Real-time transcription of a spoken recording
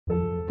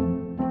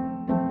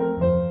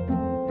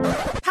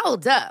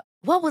Hold up.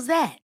 What was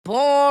that?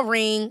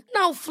 Boring.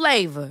 No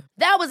flavor.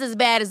 That was as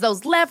bad as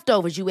those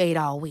leftovers you ate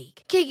all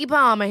week. Keke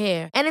Palmer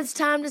here, and it's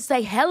time to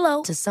say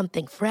hello to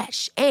something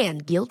fresh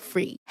and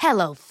guilt-free.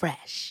 Hello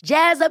Fresh.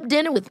 Jazz up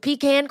dinner with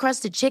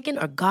pecan-crusted chicken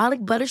or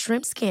garlic butter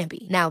shrimp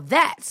scampi. Now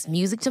that's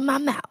music to my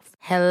mouth.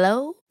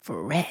 Hello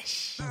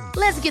Fresh.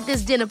 Let's get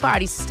this dinner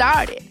party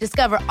started.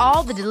 Discover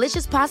all the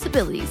delicious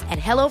possibilities at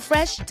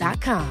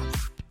hellofresh.com.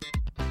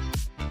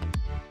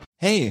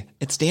 Hey,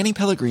 it's Danny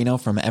Pellegrino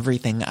from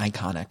Everything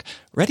Iconic.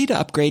 Ready to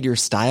upgrade your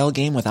style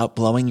game without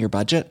blowing your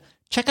budget?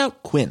 Check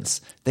out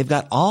Quince. They've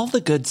got all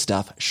the good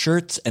stuff,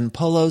 shirts and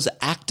polos,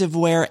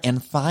 activewear,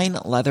 and fine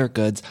leather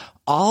goods,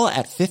 all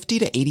at 50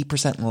 to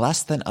 80%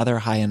 less than other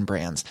high-end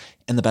brands.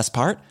 And the best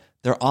part?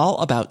 They're all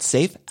about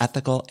safe,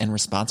 ethical, and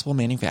responsible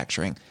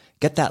manufacturing.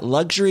 Get that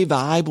luxury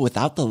vibe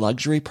without the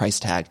luxury price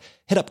tag.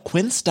 Hit up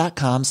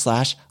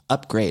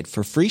quince.com/upgrade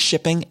for free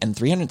shipping and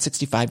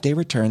 365-day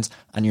returns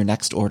on your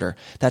next order.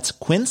 That's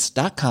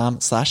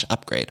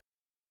quince.com/upgrade.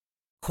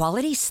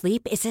 Quality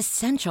sleep is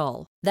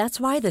essential. That's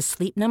why the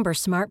Sleep Number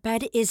Smart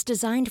Bed is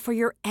designed for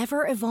your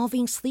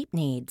ever-evolving sleep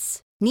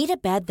needs. Need a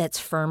bed that's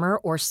firmer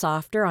or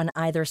softer on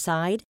either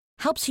side?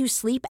 Helps you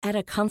sleep at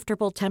a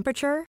comfortable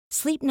temperature?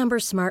 Sleep Number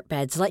Smart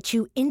Beds let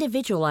you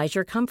individualize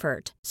your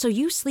comfort, so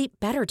you sleep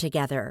better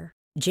together.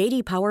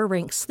 J.D. Power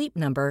ranks Sleep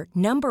Number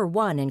number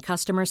 1 in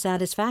customer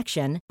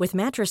satisfaction with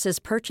mattresses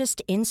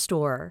purchased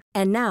in-store.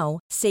 And now,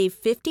 save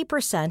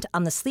 50%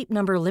 on the Sleep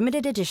Number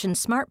Limited Edition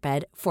Smart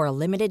Bed for a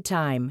limited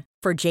time.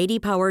 For J.D.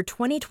 Power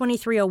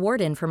 2023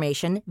 award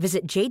information,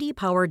 visit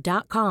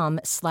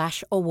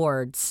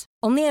jdpower.com/awards.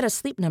 Only at a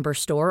Sleep Number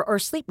store or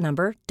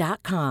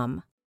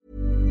sleepnumber.com.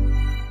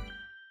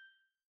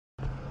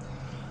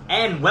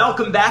 And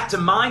welcome back to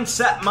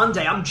Mindset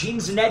Monday. I'm Gene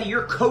Zanetti,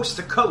 your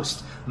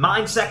coast-to-coast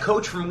mindset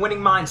coach from Winning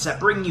Mindset,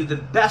 bringing you the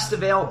best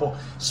available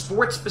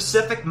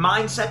sports-specific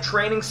mindset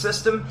training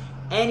system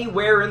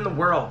anywhere in the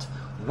world.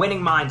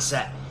 Winning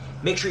Mindset.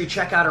 Make sure you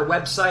check out our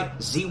website,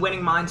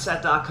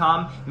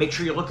 zwinningmindset.com. Make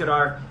sure you look at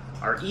our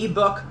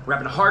ebook. We're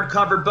having a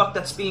hardcover book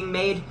that's being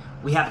made.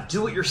 We have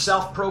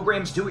do-it-yourself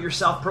programs.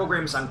 Do-it-yourself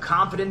programs on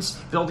confidence,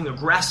 building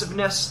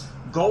aggressiveness,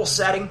 goal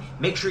setting.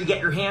 Make sure you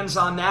get your hands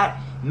on that.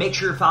 Make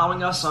sure you're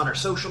following us on our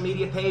social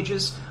media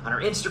pages, on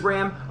our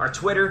Instagram, our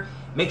Twitter.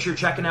 Make sure you're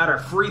checking out our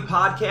free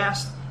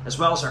podcast, as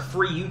well as our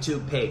free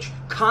YouTube page.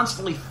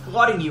 Constantly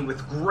flooding you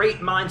with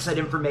great mindset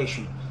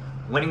information.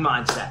 Winning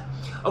Mindset.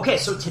 Okay,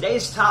 so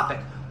today's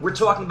topic, we're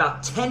talking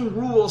about 10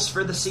 rules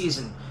for the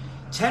season.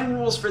 10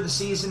 rules for the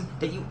season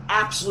that you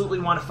absolutely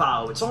want to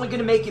follow. It's only going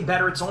to make you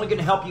better. It's only going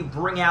to help you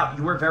bring out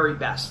your very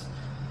best.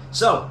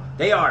 So,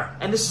 they are,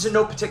 and this is in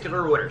no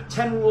particular order,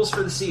 10 rules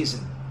for the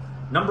season.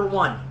 Number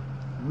 1,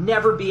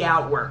 never be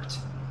outworked.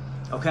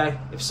 Okay?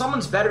 If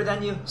someone's better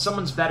than you,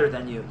 someone's better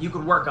than you. You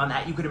could work on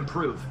that. You could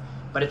improve.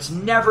 But it's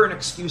never an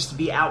excuse to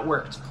be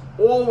outworked.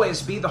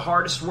 Always be the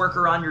hardest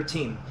worker on your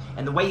team.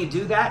 And the way you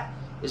do that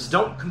is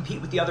don't compete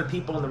with the other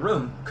people in the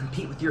room.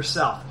 Compete with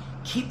yourself.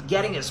 Keep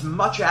getting as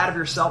much out of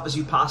yourself as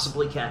you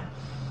possibly can.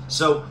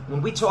 So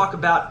when we talk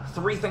about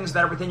 3 things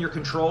that are within your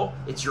control,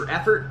 it's your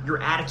effort, your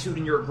attitude,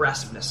 and your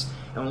aggressiveness.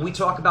 And when we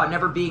talk about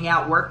never being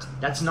outworked,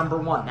 that's number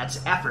 1.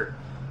 That's effort.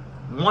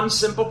 One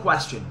simple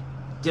question.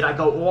 Did I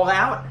go all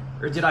out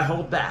or did I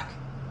hold back?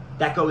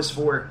 That goes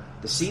for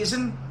the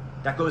season.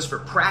 That goes for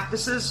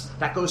practices.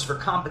 That goes for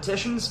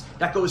competitions.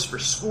 That goes for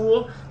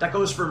school. That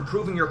goes for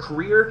improving your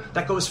career.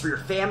 That goes for your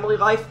family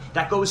life.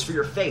 That goes for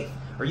your faith.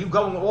 Are you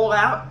going all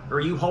out or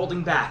are you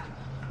holding back?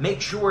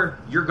 Make sure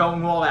you're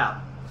going all out.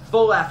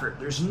 Full effort.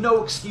 There's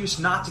no excuse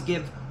not to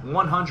give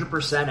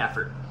 100%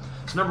 effort.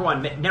 So number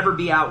 1, never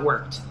be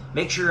outworked.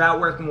 Make sure you're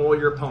outworking all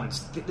your opponents.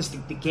 This is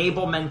the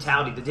Gable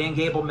mentality, the Dan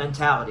Gable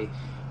mentality.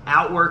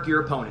 Outwork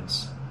your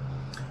opponents.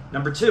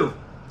 Number 2,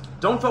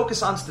 don't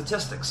focus on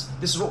statistics.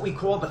 This is what we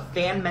call the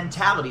fan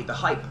mentality, the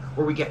hype,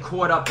 where we get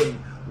caught up in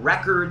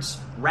records,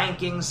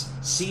 rankings,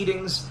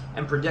 seedings,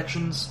 and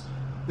predictions.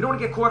 We don't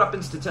want to get caught up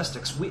in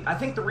statistics. I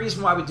think the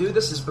reason why we do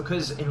this is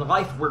because in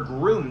life we're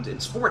groomed. In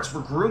sports,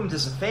 we're groomed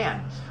as a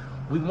fan.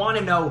 We want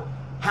to know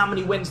how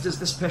many wins does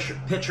this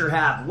pitcher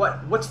have?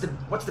 What's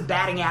the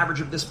batting average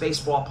of this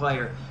baseball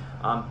player?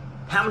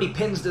 How many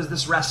pins does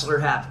this wrestler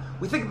have?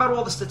 We think about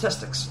all the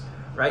statistics,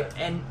 right?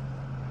 And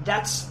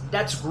that's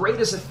great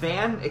as a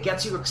fan. It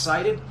gets you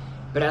excited.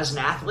 But as an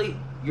athlete,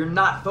 you're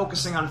not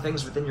focusing on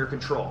things within your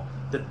control.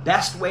 The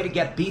best way to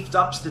get beefed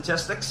up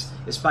statistics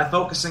is by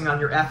focusing on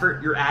your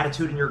effort, your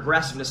attitude, and your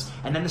aggressiveness,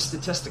 and then the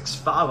statistics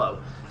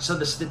follow. So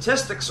the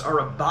statistics are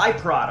a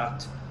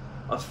byproduct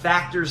of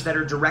factors that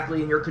are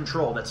directly in your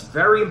control. That's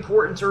very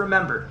important to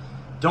remember.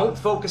 Don't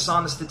focus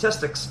on the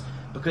statistics,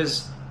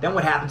 because then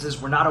what happens is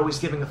we're not always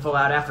giving a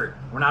full-out effort.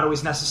 We're not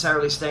always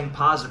necessarily staying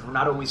positive. We're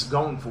not always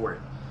going for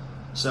it.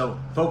 So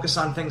focus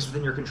on things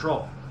within your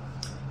control.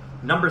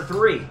 Number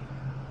 3,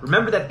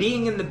 remember that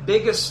being in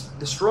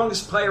the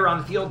strongest player on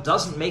the field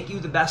doesn't make you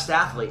the best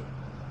athlete.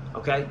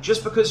 Okay?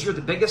 Just because you're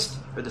the biggest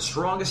or the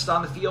strongest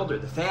on the field or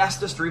the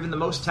fastest or even the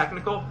most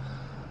technical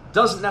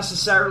doesn't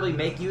necessarily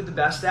make you the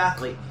best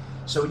athlete.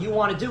 So what you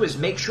want to do is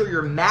make sure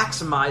you're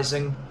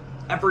maximizing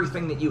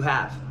everything that you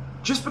have.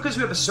 Just because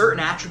you have a certain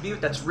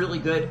attribute that's really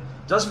good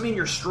doesn't mean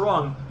you're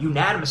strong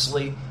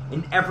unanimously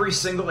in every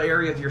single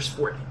area of your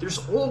sport.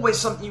 There's always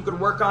something you can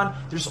work on.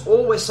 There's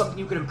always something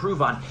you can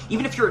improve on.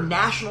 Even if you're a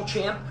national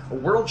champ, a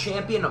world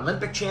champion,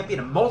 Olympic champion,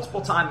 a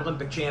multiple-time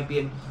Olympic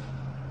champion,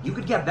 you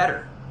could get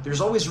better.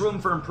 There's always room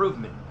for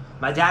improvement.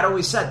 My dad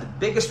always said the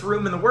biggest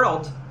room in the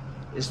world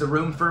is the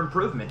room for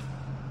improvement.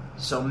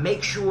 So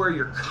make sure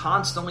you're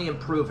constantly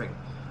improving,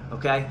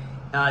 okay?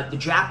 The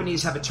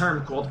Japanese have a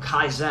term called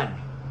Kaizen,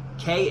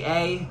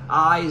 Kaizen.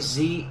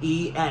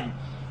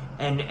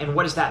 And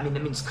what does that mean?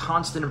 That means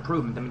constant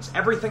improvement. That means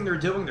everything they're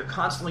doing, they're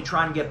constantly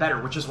trying to get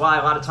better, which is why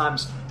a lot of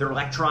times their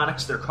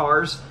electronics, their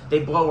cars, they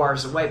blow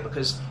ours away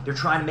because they're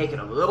trying to make it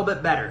a little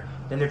bit better.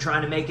 Then they're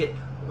trying to make it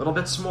a little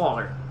bit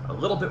smaller, a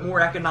little bit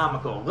more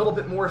economical, a little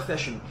bit more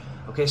efficient.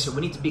 Okay, so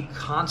we need to be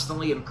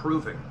constantly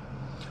improving.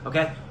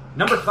 Okay,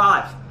 number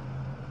 5,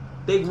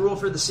 big rule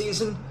for the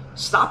season,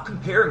 stop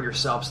comparing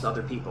yourselves to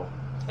other people.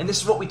 And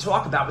this is what we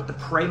talk about with the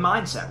prey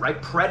mindset, right?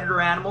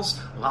 Predator animals,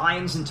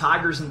 lions and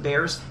tigers and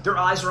bears, their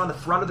eyes are on the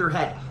front of their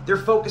head. They're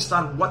focused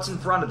on what's in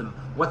front of them,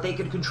 what they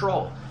can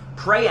control.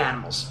 Prey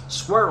animals,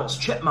 squirrels,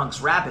 chipmunks,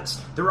 rabbits,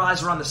 their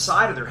eyes are on the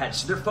side of their head,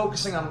 so they're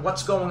focusing on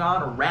what's going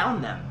on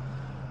around them,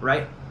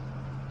 right?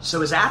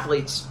 So as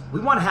athletes,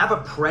 we want to have a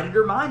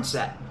predator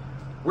mindset.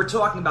 We're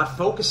talking about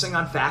focusing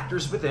on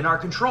factors within our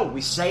control.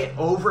 We say it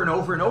over and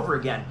over and over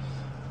again.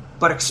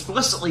 But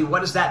explicitly,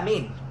 what does that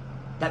mean?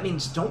 That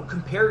means don't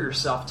compare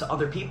yourself to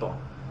other people.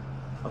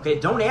 Okay,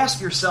 don't ask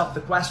yourself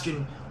the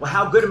question, well,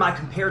 how good am I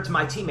compared to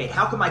my teammate?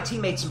 How come my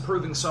teammate's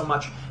improving so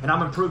much and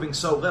I'm improving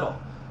so little?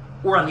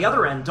 Or on the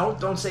other end,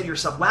 don't say to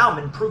yourself, wow,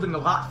 I'm improving a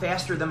lot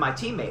faster than my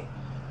teammate.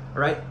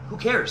 All right? Who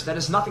cares? That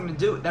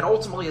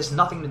ultimately has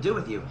nothing to do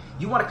with you.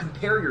 You want to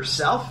compare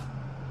yourself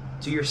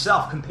to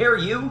yourself. Compare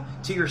you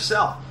to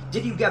yourself.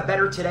 Did you get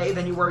better today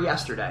than you were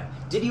yesterday?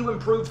 Did you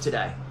improve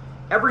today?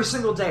 Every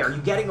single day, are you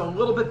getting a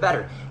little bit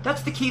better?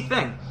 That's the key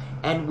thing.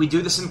 And we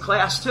do this in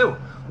class too.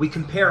 We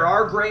compare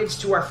our grades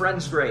to our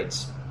friends'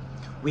 grades.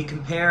 We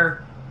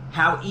compare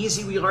how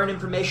easy we learn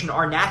information,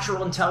 our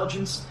natural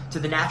intelligence, to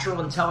the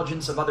natural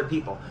intelligence of other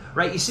people,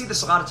 right? You see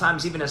this a lot of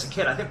times even as a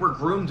kid. I think we're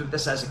groomed with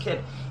this as a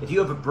kid. If you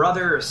have a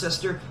brother or a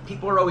sister,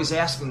 people are always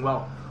asking,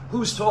 well,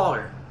 who's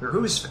taller? Or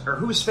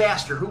who's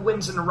faster? Who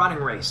wins in a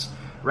running race?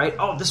 Right?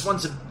 Oh, this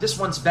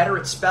one's better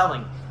at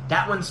spelling.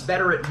 That one's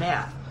better at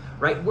math.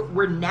 Right?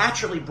 We're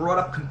naturally brought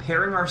up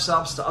comparing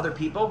ourselves to other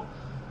people,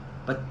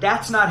 but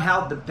that's not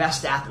how the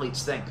best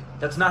athletes think.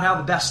 That's not how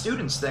the best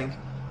students think,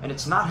 and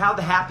it's not how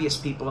the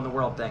happiest people in the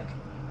world think.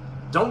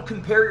 Don't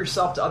compare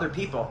yourself to other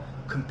people.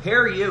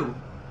 Compare you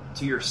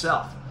to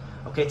yourself.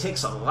 Okay, it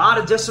takes a lot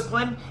of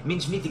discipline. It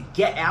means you need to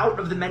get out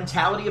of the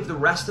mentality of the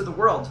rest of the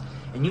world,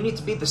 and you need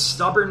to be the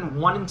stubborn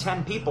 1 in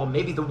 10 people,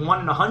 maybe the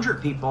 1 in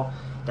 100 people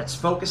that's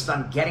focused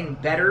on getting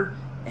better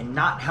and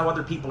not how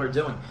other people are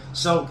doing.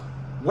 So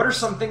what are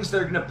some things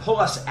that are going to pull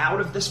us out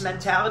of this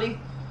mentality?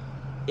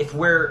 If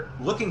we're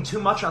looking too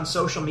much on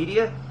social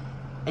media,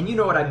 and you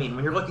know what I mean,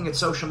 when you're looking at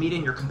social media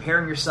and you're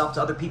comparing yourself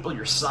to other people,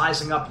 you're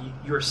sizing up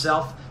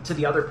yourself to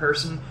the other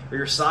person, or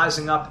you're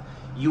sizing up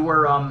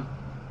your,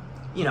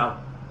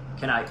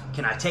 can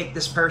I take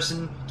this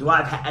person? Do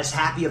I have as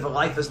happy of a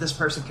life as this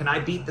person? Can I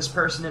beat this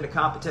person in a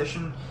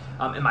competition?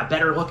 Am I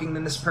better looking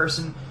than this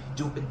person?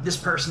 This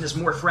person has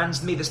more friends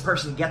than me. This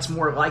person gets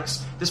more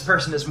likes. This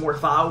person has more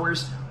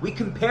followers. We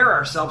compare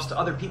ourselves to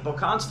other people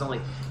constantly.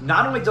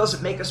 Not only does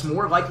it make us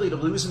more likely to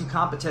lose in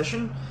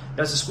competition,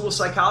 but as a school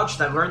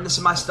psychologist, I learned this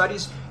in my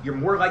studies, you're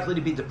more likely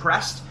to be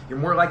depressed, you're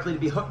more likely to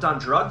be hooked on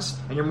drugs,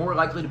 and you're more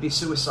likely to be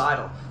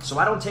suicidal. So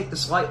I don't take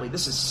this lightly.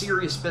 This is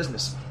serious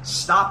business.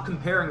 Stop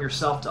comparing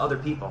yourself to other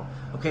people.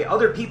 Okay,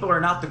 other people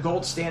are not the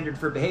gold standard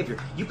for behavior.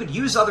 You could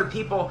use other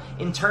people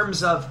in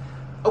terms of,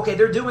 okay,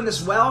 they're doing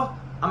this well,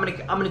 I'm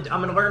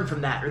gonna learn from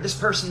that. Or this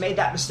person made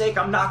that mistake,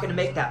 I'm not gonna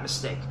make that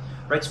mistake.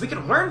 Right? So we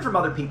can learn from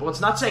other people. It's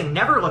not saying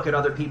never look at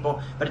other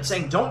people, but it's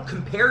saying don't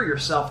compare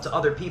yourself to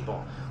other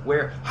people.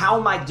 Where, how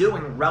am I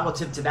doing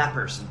relative to that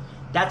person?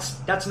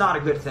 That's not a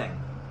good thing.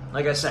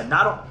 Like I said,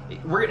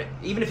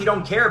 even if you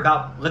don't care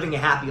about living a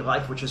happy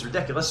life, which is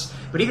ridiculous,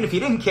 but even if you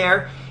didn't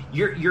care,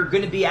 you're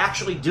gonna be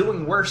actually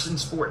doing worse in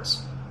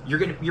sports.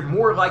 You're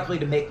more likely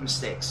to make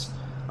mistakes.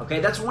 Okay,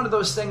 that's one of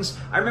those things.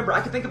 I remember, I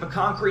could think of a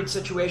concrete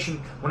situation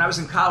when I was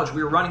in college.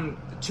 We were running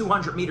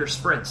 200-meter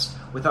sprints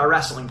with our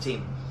wrestling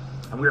team.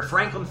 And we were at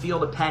Franklin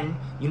Field at Penn,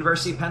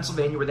 University of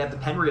Pennsylvania, where they have the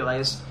Penn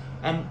relays.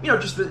 And,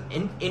 just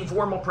an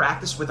informal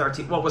practice with our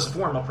team. Well, it was a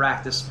formal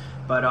practice,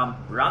 but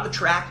we were on the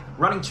track,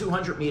 running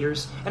 200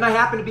 meters, and I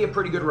happened to be a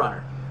pretty good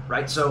runner,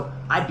 right? So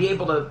I'd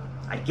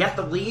get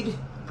the lead.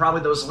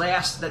 Probably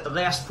the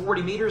last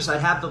 40 meters,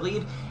 I'd have the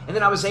lead. And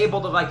then I was able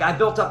to, I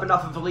built up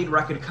enough of a lead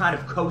where I could kind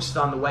of coast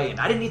on the way in.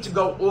 I didn't need to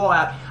go all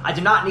out. I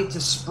did not need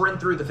to sprint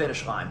through the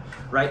finish line,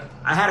 right?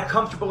 I had a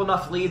comfortable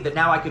enough lead that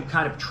now I could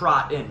kind of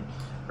trot in,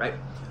 right?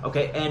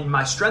 Okay, and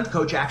my strength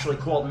coach actually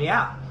called me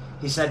out.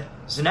 He said,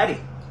 Zanetti,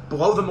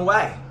 blow them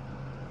away.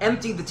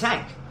 Empty the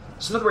tank.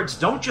 So in other words,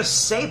 don't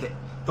just save it.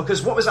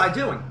 Because what was I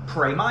doing?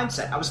 Prey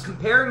mindset. I was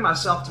comparing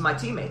myself to my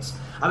teammates.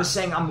 I was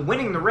saying I'm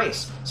winning the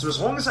race. So as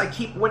long as I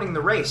keep winning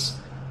the race,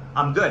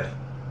 I'm good.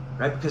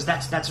 Right? Because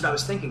that's what I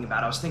was thinking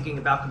about. I was thinking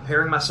about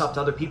comparing myself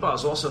to other people. I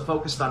was also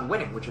focused on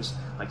winning, which is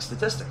like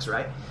statistics,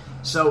 right?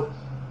 So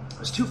I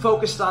was too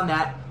focused on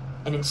that.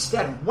 And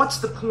instead, what's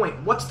the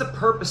point? What's the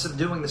purpose of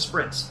doing the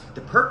sprints?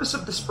 The purpose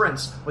of the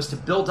sprints was to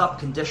build up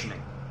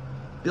conditioning.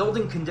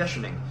 Building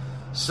conditioning.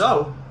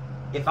 So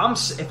if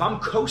I'm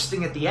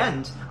coasting at the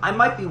end, I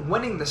might be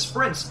winning the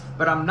sprints,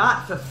 but I'm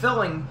not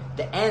fulfilling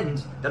the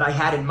end that I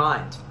had in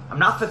mind. I'm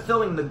not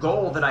fulfilling the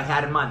goal that I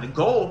had in mind. The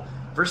goal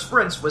for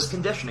sprints was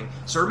conditioning.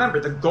 So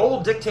remember, the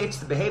goal dictates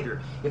the behavior.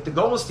 If the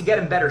goal is to get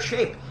in better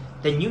shape,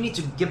 then you need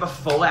to give a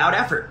full-out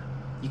effort.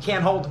 You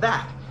can't hold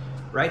back,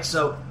 right?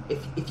 So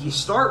if you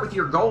start with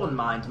your goal in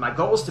mind, my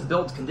goal is to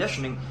build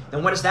conditioning,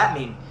 then what does that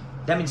mean?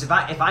 That means if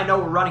I know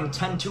we're running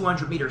 10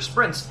 200-meter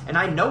sprints, and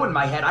I know in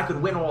my head I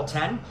could win all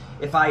 10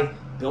 if I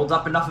build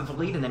up enough of a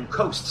lead and then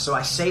coast, so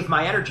I save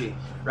my energy,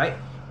 right?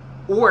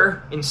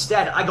 Or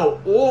instead, I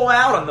go all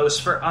out on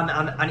those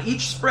on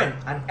each sprint,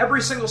 on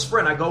every single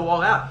sprint, I go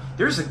all out.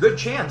 There's a good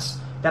chance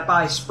that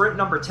by sprint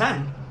number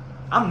 10,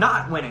 I'm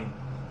not winning.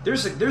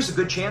 There's a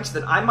good chance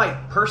that I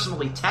might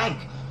personally tank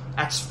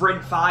at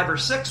sprint 5 or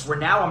 6, where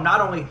now I'm not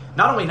only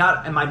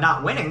am I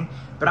not winning,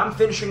 but I'm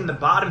finishing in the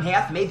bottom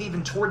half, maybe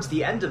even towards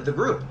the end of the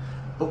group.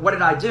 But what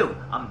did I do?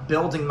 I'm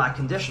building my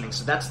conditioning,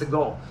 so that's the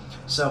goal.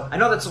 So I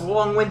know that's a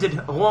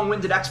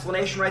long-winded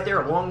explanation right there,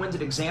 a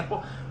long-winded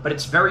example, but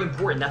it's very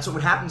important. That's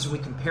what happens when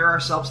we compare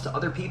ourselves to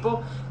other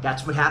people.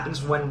 That's what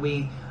happens when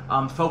we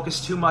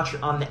focus too much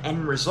on the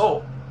end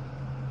result.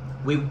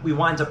 We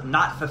wind up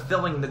not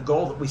fulfilling the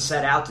goal that we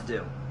set out to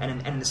do.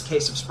 And in this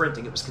case of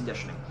sprinting, it was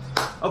conditioning.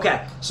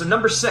 Okay, so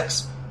number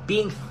 6,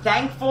 being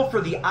thankful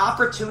for the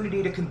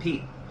opportunity to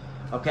compete.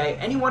 Okay,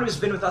 anyone who's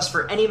been with us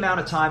for any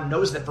amount of time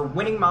knows that for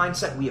winning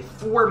mindset, we have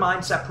 4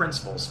 mindset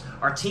principles.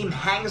 Our team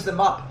hangs them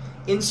up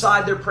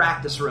inside their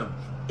practice room,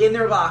 in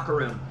their locker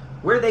room,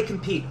 where they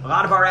compete. A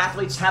lot of our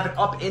athletes have it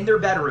up in their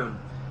bedroom.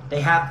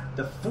 They have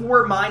the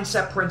 4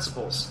 mindset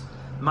principles.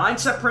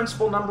 Mindset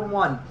principle number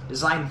 1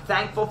 is I am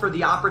thankful for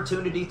the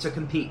opportunity to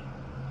compete.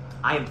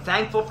 I am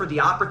thankful for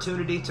the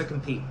opportunity to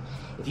compete.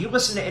 If you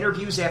listen to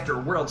interviews after a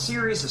World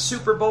Series, a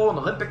Super Bowl, an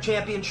Olympic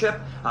championship,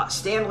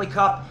 Stanley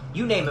Cup,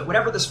 you name it,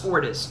 whatever the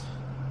sport is,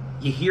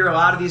 you hear a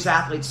lot of these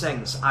athletes saying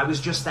this. I was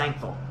just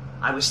thankful.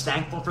 I was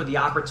thankful for the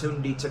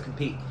opportunity to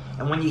compete.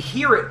 And when you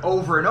hear it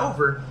over and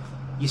over,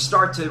 you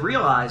start to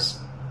realize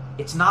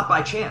it's not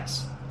by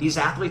chance. These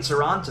athletes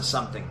are onto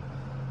something.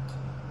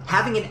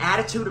 Having an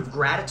attitude of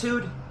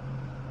gratitude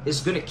is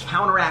going to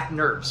counteract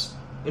nerves.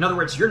 In other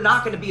words, you're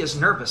not going to be as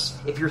nervous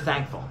if you're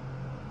thankful.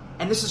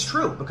 And this is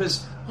true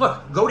because,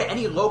 look, go to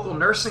any local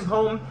nursing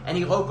home,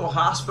 any local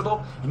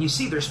hospital, and you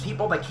see there's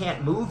people that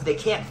can't move, they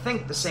can't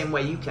think the same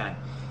way you can.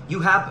 You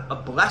have a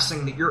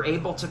blessing that you're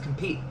able to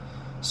compete.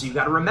 So you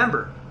got to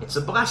remember, it's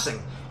a blessing.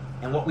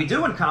 And what we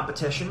do in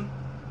competition,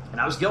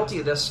 and I was guilty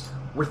of this,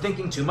 we're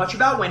thinking too much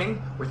about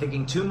winning, we're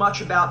thinking too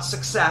much about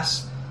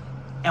success,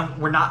 and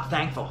we're not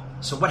thankful.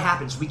 So what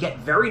happens? We get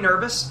very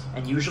nervous,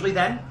 and usually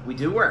then we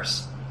do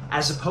worse.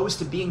 As opposed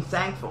to being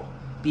thankful,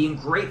 being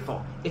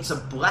grateful. It's a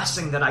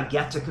blessing that I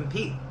get to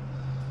compete.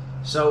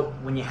 So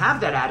when you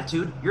have that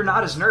attitude, you're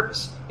not as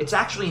nervous. It's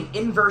actually an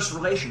inverse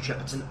relationship.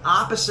 It's an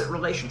opposite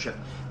relationship.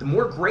 The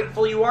more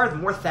grateful you are, the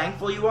more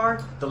thankful you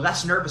are, the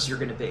less nervous you're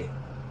going to be.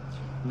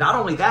 Not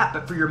only that,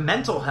 but for your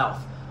mental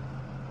health.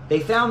 They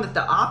found that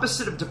the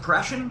opposite of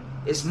depression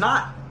is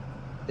not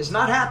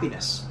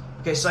happiness.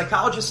 Okay,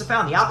 psychologists have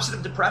found the opposite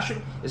of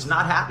depression is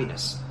not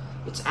happiness.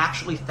 It's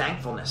actually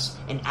thankfulness,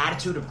 an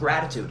attitude of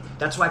gratitude.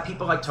 That's why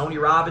people like Tony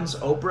Robbins,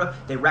 Oprah,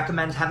 they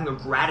recommend having a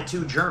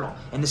gratitude journal.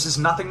 And this is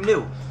nothing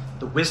new.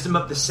 The wisdom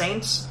of the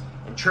saints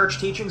and church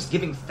teachings,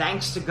 giving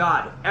thanks to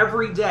God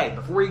every day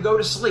before you go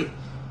to sleep,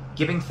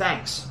 giving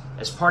thanks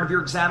as part of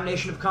your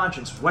examination of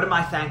conscience. What am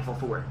I thankful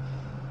for?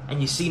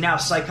 And you see now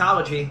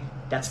psychology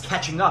that's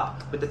catching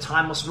up with the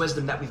timeless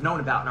wisdom that we've known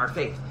about in our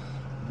faith.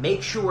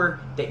 Make sure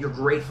that you're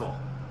grateful.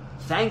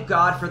 Thank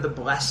God for the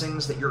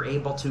blessings that you're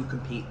able to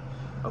compete.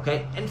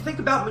 Okay? And think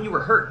about when you were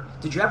hurt.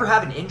 Did you ever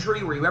have an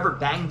injury? Were you ever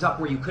banged up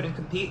where you couldn't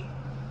compete?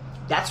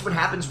 That's what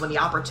happens when the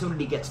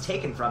opportunity gets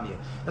taken from you.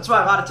 That's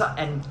why a lot of times,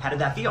 and how did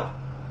that feel?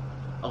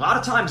 A lot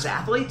of times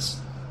athletes,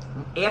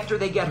 after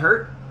they get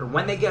hurt, or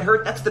when they get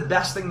hurt, that's the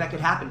best thing that could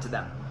happen to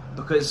them.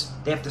 Because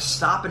they have to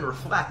stop and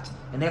reflect,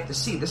 and they have to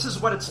see, this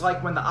is what it's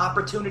like when the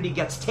opportunity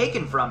gets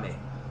taken from me.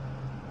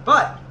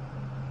 But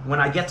when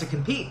I get to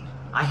compete,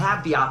 I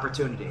have the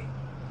opportunity.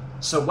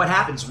 So what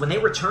happens? When they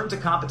return to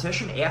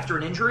competition after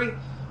an injury,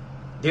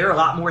 they're a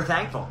lot more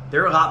thankful.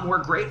 They're a lot more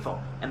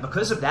grateful. And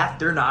because of that,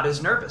 they're not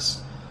as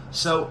nervous.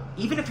 So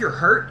even if you're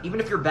hurt, even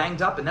if you're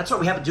banged up, and that's why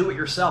we have a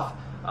do-it-yourself,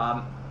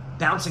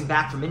 bouncing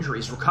back from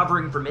injuries,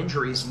 recovering from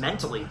injuries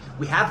mentally,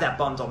 we have that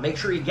bundle. Make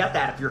sure you get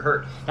that if you're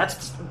hurt.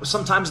 That's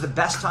sometimes the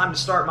best time to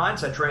start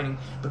mindset training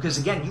because,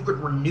 again, you could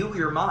renew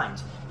your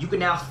mind. You can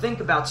now think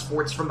about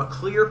sports from a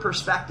clear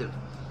perspective.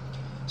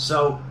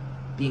 So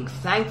being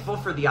thankful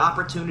for the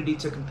opportunity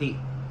to compete.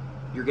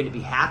 you're going to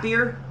be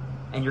happier,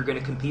 and you're going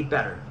to compete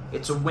better.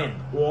 It's a win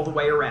all the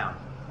way around.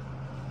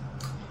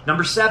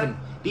 Number 7,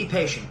 be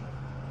patient.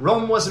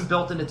 Rome wasn't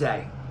built in a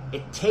day.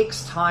 It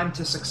takes time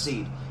to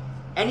succeed.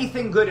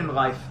 Anything good in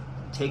life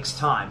takes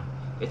time.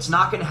 It's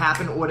not going to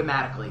happen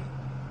automatically.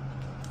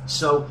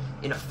 So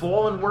in a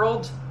fallen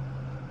world,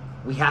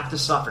 we have to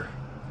suffer.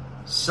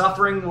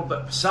 Suffering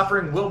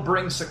will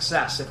bring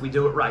success if we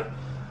do it right.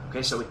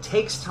 Okay, so it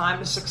takes time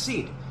to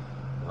succeed.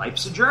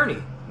 Life's a journey,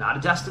 not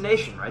a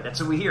destination, right? That's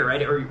what we hear,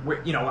 right? Or,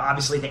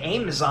 obviously the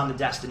aim is on the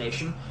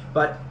destination,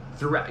 but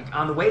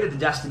on the way to the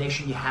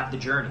destination, you have the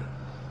journey.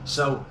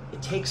 So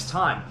it takes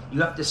time.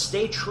 You have to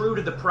stay true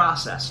to the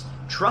process.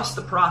 Trust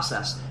the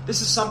process.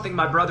 This is something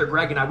my brother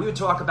Greg and I, we would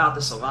talk about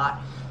this a lot.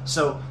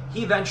 So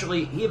he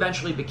eventually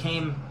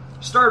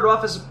started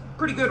off as a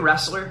pretty good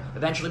wrestler,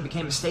 eventually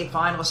became a state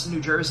finalist in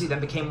New Jersey, then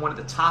became one of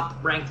the top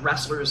ranked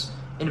wrestlers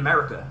in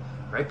America,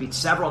 right? Beat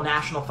several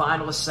national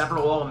finalists,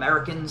 several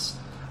All-Americans,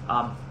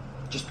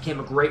 just became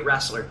a great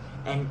wrestler.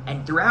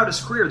 And throughout his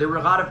career, there were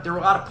a lot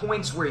of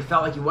points where he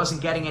felt like he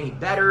wasn't getting any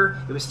better.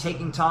 It was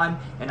taking time,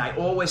 and I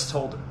always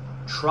told him,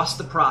 trust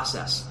the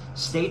process.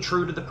 Stay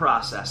true to the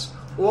process.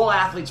 All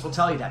athletes will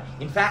tell you that.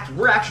 In fact,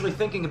 we're actually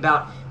thinking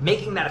about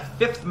making that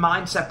a 5th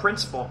mindset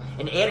principle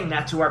and adding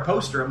that to our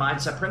poster of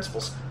mindset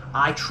principles.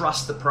 I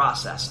trust the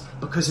process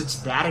because it's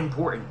that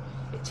important.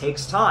 It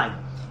takes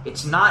time.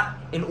 It's not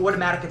an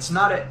automatic. It's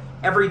not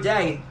every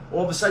day,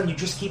 all of a sudden you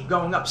just keep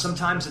going up.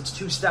 Sometimes it's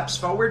 2 steps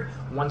forward,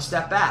 1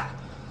 step back.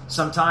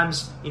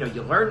 Sometimes, you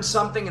learn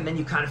something and then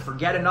you kind of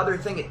forget another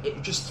thing.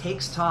 It just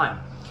takes time.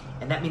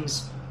 And that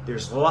means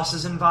there's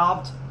losses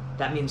involved.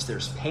 That means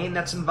there's pain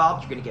that's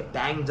involved. You're going to get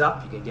banged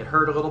up. You're going to get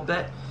hurt a little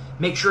bit.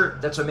 Make sure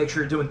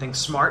you're doing things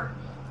smart.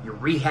 Your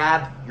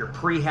rehab, your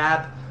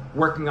prehab,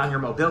 working on your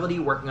mobility,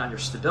 working on your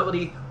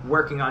stability,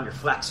 working on your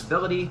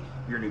flexibility,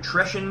 your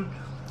nutrition,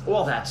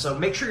 all that. So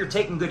make sure you're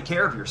taking good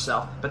care of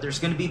yourself. But there's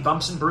going to be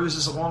bumps and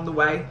bruises along the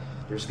way.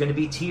 There's going to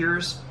be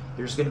tears.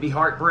 There's going to be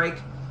heartbreak.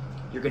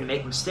 You're going to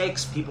make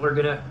mistakes. People are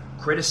going to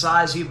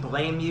criticize you,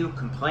 blame you,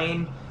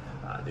 complain.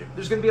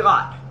 There's going to be a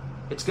lot.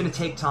 It's going to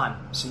take time.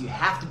 So you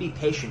have to be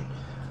patient.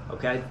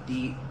 Okay?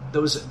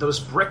 Those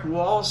brick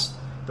walls,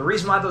 the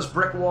reason why those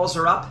brick walls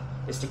are up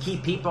is to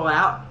keep people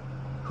out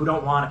who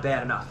don't want it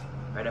bad enough.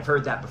 Right? I've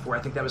heard that before. I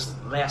think that was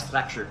the last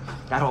lecture,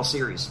 that whole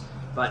series.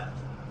 But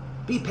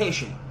be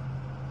patient.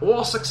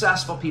 All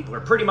successful people, or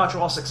pretty much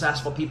all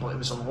successful people, it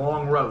was a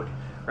long road.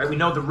 Right? We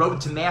know the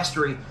road to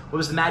mastery, what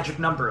was the magic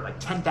number? Like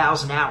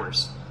 10,000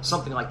 hours,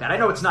 something like that. I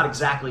know it's not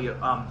exactly,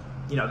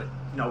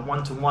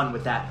 one-to-one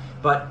with that,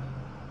 but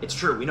it's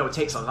true. We know it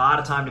takes a lot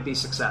of time to be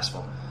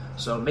successful.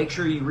 So make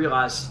sure you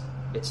realize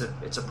it's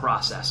a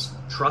process.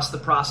 Trust the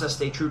process,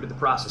 stay true to the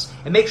process,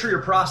 and make sure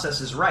your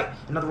process is right.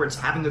 In other words,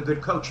 having a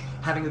good coach,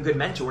 having a good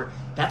mentor.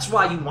 That's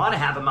why you want to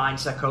have a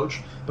mindset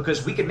coach,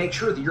 because we can make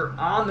sure that you're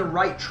on the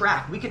right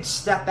track. We could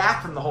step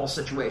back from the whole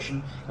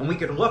situation, and we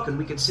could look and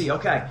we could see,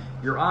 okay,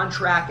 you're on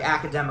track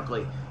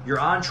academically, you're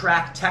on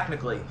track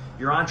technically,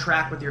 you're on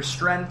track with your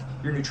strength,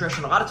 your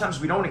nutrition. A lot of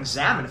times we don't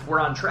examine if we're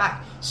on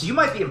track. So you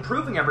might be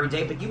improving every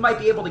day, but you might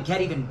be able to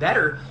get even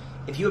better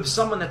if you have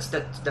someone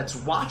that's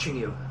watching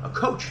you, a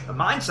coach, a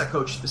mindset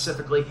coach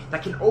specifically,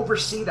 that can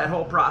oversee that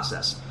whole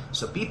process.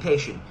 So be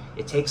patient.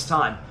 It takes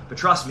time. But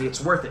trust me, it's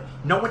worth it.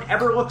 No one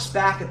ever looks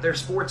back at their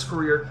sports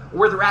career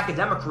or their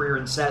academic career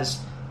and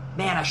says,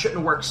 man, I shouldn't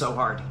have worked so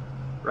hard.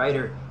 Right?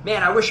 Or,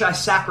 man, I wish I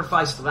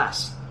sacrificed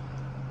less.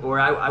 Or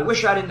I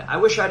wish I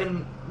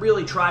didn't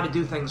really try to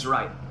do things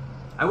right.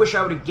 I wish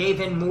I would have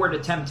gave in more to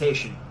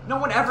temptation. No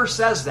one ever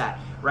says that.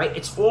 Right?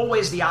 It's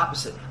always the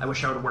opposite. I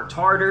wish I would have worked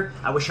harder.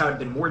 I wish I would have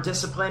been more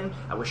disciplined.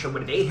 I wish I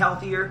would have ate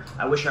healthier.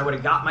 I wish I would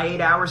have got my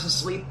 8 hours of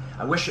sleep.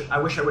 I wish I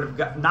would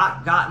have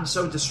not gotten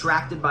so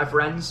distracted by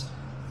friends.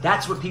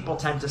 That's what people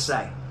tend to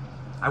say.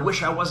 I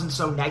wish I wasn't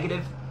so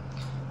negative.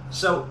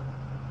 So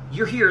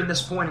you're here in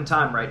this point in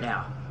time right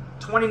now,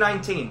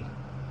 2019.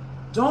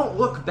 Don't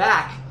look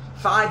back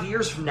 5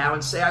 years from now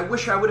and say, I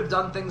wish I would have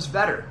done things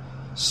better.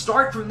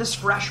 Start from this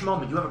fresh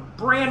moment. You have a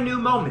brand new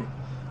moment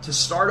to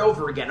start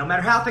over again, no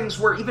matter how things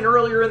were even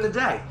earlier in the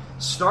day.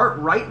 Start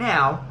right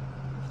now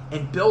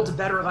and build a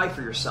better life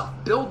for yourself.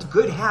 Build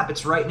good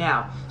habits right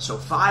now. So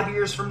 5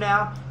 years from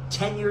now,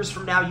 10 years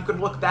from now, you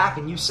can look back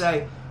and you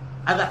say,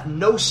 I left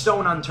no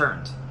stone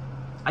unturned.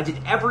 I did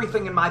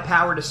everything in my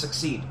power to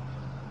succeed.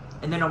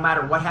 And then no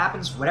matter what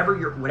happens,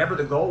 whatever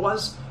the goal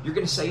was, you're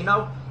going to say,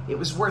 it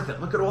was worth it.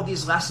 Look at all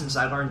these lessons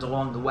I learned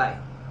along the way.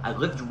 I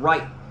lived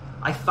right.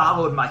 I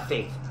followed my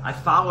faith. I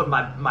followed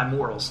my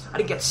morals. I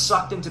didn't get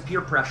sucked into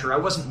peer pressure. I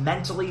wasn't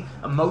mentally,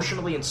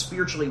 emotionally, and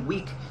spiritually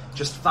weak,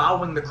 just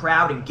following the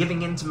crowd and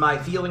giving in to my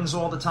feelings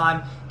all the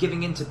time,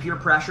 giving in to peer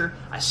pressure.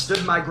 I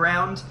stood my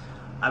ground.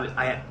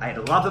 I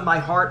had love in my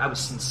heart. I was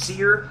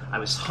sincere. I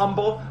was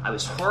humble. I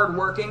was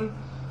hardworking.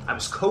 I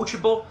was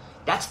coachable.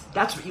 That's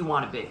what you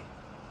want to be.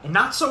 And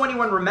not so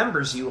anyone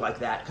remembers you like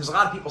that, because a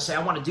lot of people say,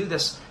 I want to do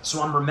this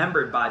so I'm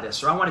remembered by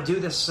this, or I want to do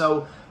this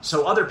so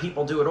other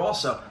people do it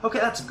also. Okay,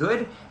 that's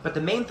good, but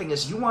the main thing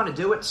is you want to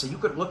do it so you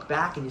could look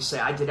back and you say,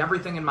 I did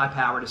everything in my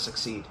power to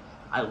succeed.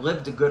 I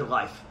lived a good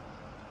life.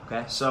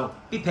 Okay, so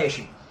be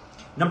patient.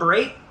 Number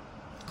 8, you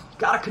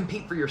got to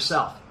compete for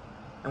yourself.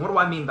 And what do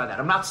I mean by that?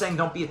 I'm not saying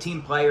don't be a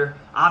team player.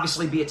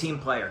 Obviously be a team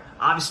player.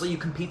 Obviously you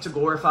compete to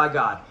glorify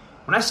God.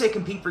 When I say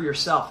compete for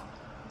yourself,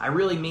 I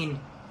really mean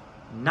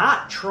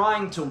not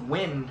trying to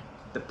win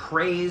the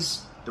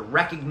praise, the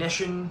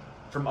recognition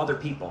from other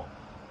people.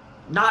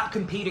 Not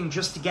competing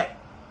just to get,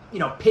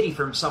 pity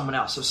from someone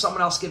else. So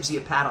someone else gives you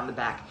a pat on the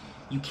back.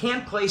 You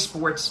can't play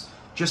sports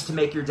just to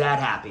make your dad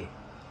happy.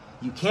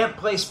 You can't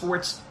play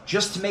sports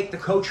just to make the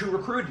coach who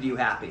recruited you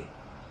happy.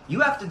 You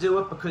have to do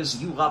it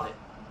because you love it,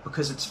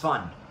 because it's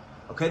fun.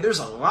 Okay, there's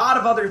a lot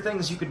of other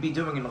things you could be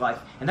doing in life,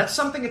 and that's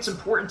something it's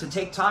important to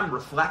take time,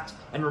 reflect,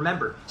 and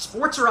remember.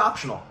 Sports are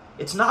optional.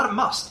 It's not a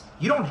must.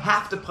 You don't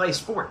have to play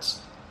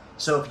sports.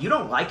 So if you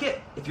don't like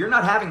it, if you're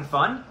not having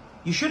fun,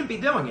 you shouldn't be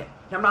doing it.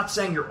 Now, I'm not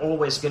saying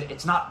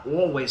it's not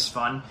always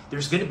fun.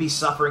 There's going to be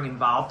suffering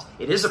involved.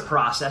 It is a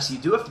process. You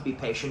do have to be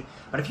patient.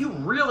 But if you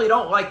really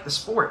don't like the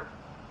sport,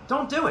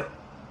 don't do it.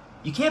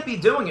 You can't be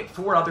doing it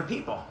for other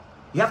people.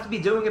 You have to be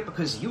doing it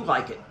because you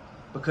like it,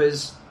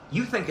 because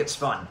you think it's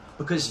fun,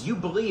 because you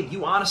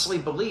honestly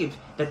believe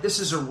that this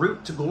is a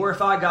route to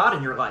glorify God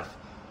in your life.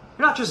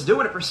 You're not just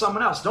doing it for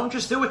someone else. Don't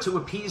just do it to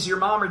appease your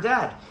mom or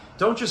dad.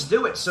 Don't just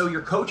do it so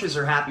your coaches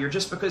are happy, or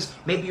just because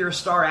maybe you're a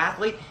star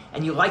athlete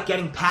and you like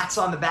getting pats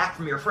on the back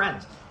from your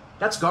friends.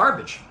 That's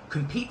garbage.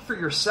 Compete for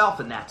yourself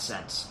in that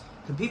sense.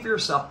 Compete for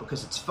yourself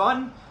because it's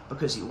fun,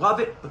 because you love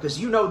it, because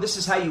you know this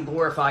is how you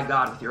glorify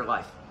God with your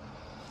life.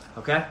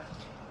 Okay?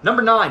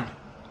 Number 9,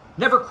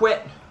 never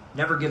quit,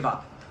 never give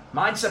up.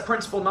 Mindset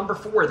principle number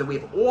 4 that we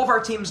have all of our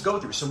teams go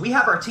through. So we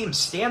have our teams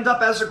stand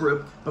up as a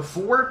group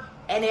before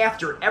and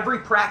after every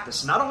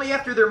practice, not only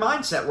after their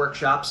mindset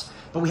workshops,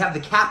 but we have the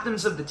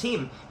captains of the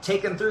team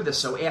take them through this.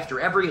 So after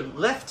every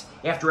lift,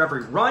 after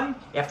every run,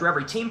 after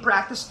every team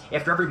practice,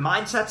 after every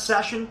mindset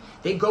session,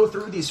 they go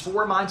through these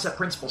 4 mindset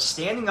principles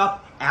standing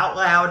up out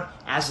loud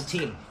as a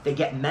team. They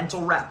get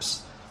mental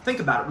reps.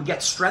 Think about it. We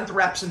get strength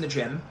reps in the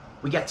gym.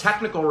 We get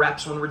technical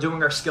reps when we're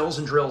doing our skills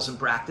and drills in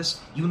practice.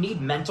 You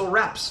need mental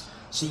reps.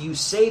 So you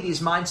say these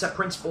mindset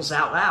principles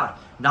out loud,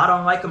 not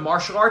unlike a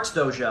martial arts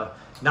dojo,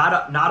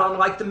 not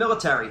unlike the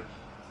military,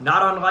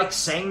 not unlike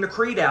saying the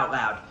creed out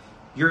loud.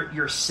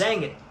 You're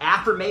saying it,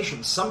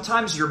 affirmations.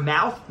 Sometimes your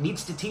mouth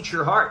needs to teach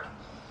your heart.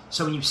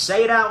 So when you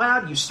say it out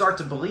loud, you start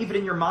to believe it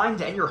in your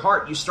mind and your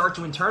heart. You start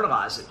to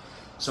internalize it.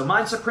 So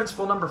mindset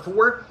principle number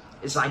 4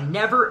 is I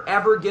never,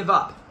 ever give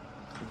up.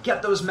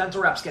 Get those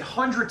mental reps. Get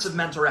hundreds of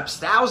mental reps,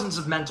 thousands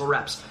of mental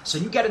reps. So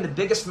you get in the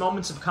biggest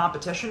moments of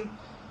competition,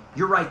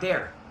 you're right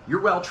there. You're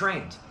well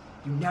trained.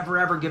 You never,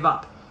 ever give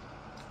up.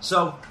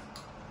 So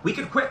we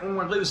could quit when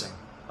we're losing.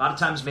 A lot of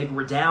times maybe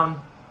we're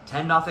down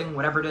 10-0,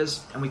 whatever it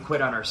is, and we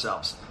quit on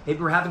ourselves. Maybe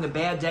we're having a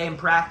bad day in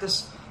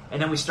practice,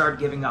 and then we start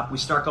giving up. We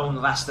start going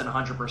less than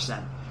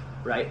 100%,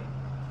 right?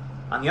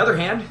 On the other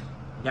hand,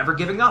 never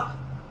giving up,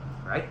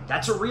 right?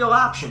 That's a real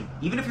option.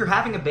 Even if you're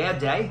having a bad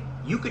day,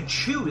 you could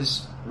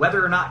choose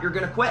whether or not you're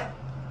going to quit.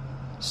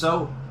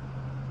 So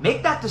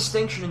make that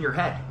distinction in your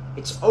head.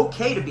 It's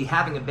okay to be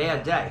having a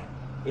bad day.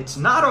 It's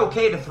not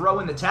okay to throw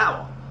in the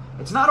towel.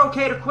 It's not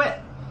okay to quit.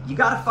 You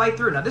got to fight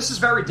through. Now, this is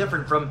very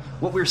different from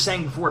what we were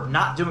saying before of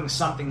not doing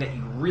something that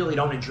you really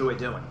don't enjoy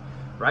doing,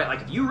 right?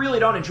 Like, if you really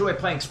don't enjoy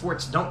playing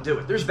sports, don't do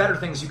it. There's better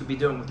things you could be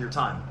doing with your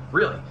time,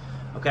 really,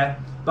 okay?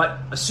 But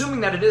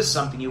assuming that it is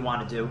something you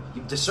want to do,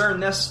 you discern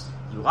this,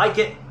 you like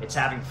it, it's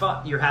having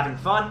fun, you're having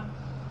fun,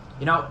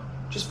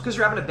 just because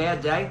you're having a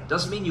bad day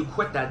doesn't mean you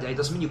quit that day,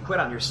 doesn't mean you quit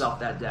on yourself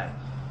that day.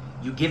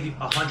 You give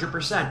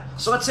 100%.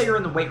 So let's say you're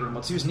in the weight room.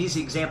 Let's use an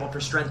easy example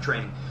for strength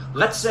training.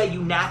 Let's say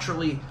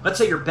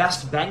your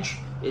best bench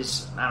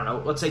is,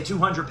 let's say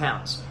 200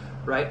 pounds,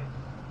 right?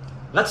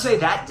 Let's say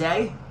that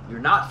day you're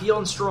not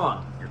feeling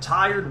strong. You're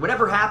tired,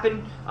 whatever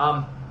happened,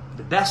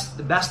 the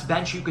best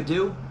bench you could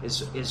do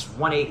is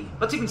 180.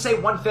 Let's even say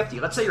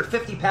 150. Let's say you're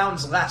 50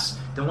 pounds less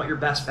than what your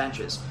best bench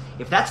is.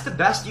 If that's the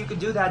best you could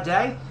do that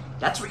day,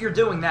 that's what you're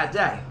doing that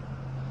day.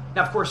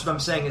 Now, of course, what I'm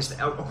saying is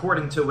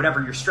according to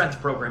whatever your strength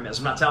program is.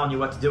 I'm not telling you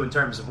what to do in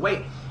terms of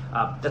weight.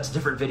 That's a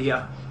different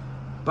video.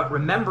 But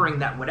remembering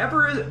that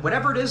whatever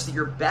it is that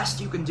your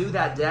best you can do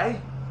that day,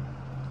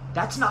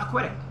 that's not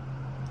quitting.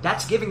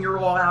 That's giving your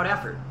all-out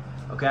effort,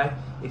 okay?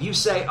 If you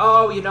say,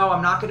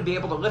 I'm not going to be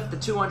able to lift the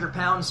 200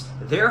 pounds,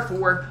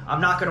 therefore,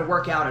 I'm not going to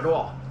work out at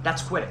all,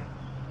 that's quitting,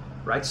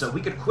 right? So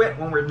we could quit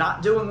when we're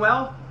not doing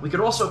well. We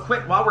could also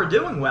quit while we're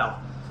doing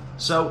well.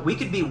 So we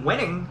could be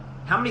winning.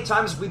 How many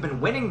times have we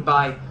been winning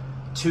by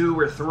 2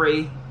 or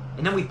 3,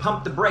 and then we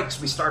pump the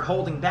brakes, we start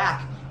holding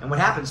back, and what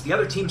happens? The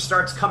other team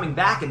starts coming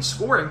back and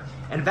scoring,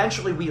 and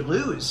eventually we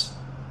lose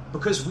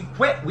because we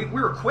quit. We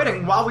were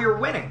quitting while we were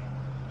winning.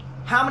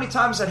 How many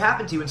times that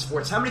happened to you in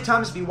sports? How many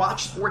times have you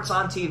watched sports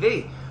on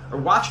TV or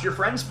watched your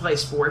friends play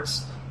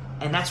sports,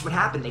 and that's what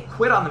happened? They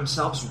quit on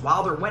themselves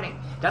while they're winning.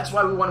 That's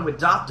why we want to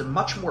adopt a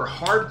much more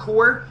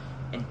hardcore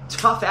and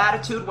tough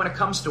attitude when it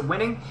comes to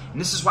winning.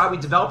 And this is why we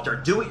developed our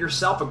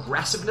do-it-yourself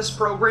aggressiveness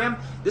program.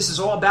 This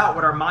is all about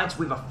what our minds,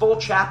 we have a full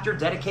chapter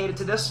dedicated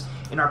to this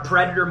in our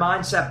Predator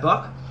Mindset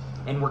book.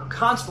 and we're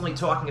constantly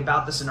talking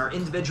about this in our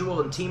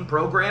individual and team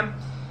program,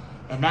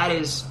 and that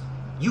is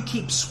you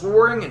keep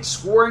scoring,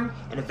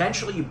 and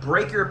eventually you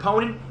break your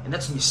opponent, and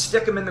that's when you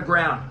stick them in the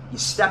ground. You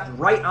step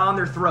right on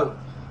their throat.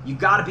 You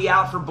got to be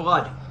out for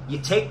blood. You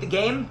take the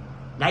game,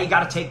 now you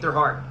got to take their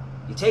heart.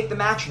 You take the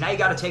match, now you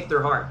got to take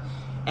their heart.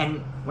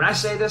 And when I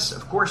say this,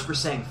 of course, we're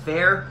saying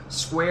fair,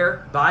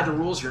 square, by the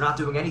rules. You're not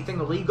doing anything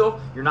illegal.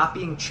 You're not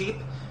being cheap.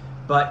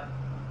 But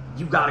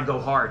you got to go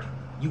hard.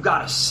 You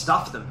got to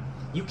stuff them.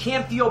 You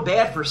can't feel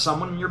bad for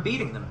someone when you're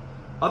beating them.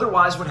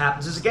 Otherwise, what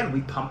happens is, again,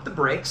 we pump the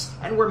brakes,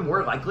 and we're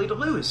more likely to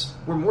lose.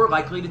 We're more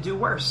likely to do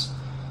worse.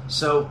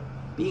 So,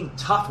 being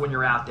tough when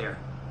you're out there.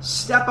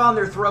 Step on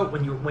their throat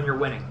when you're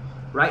winning,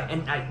 right?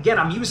 And again,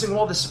 I'm using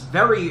all this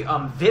very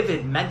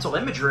vivid mental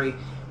imagery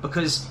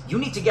because you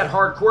need to get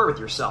hardcore with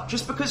yourself.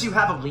 Just because you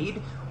have a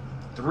lead,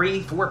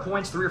 3-4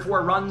 points, 3 or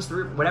 4 runs,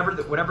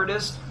 whatever it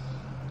is,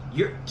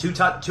 you're 2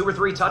 or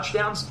 3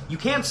 touchdowns, you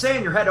can't say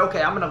in your head,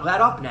 okay, I'm going to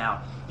let up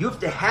now. You have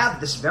to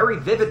have this very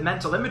vivid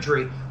mental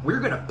imagery where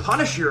you're going to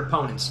punish your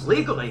opponents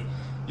legally.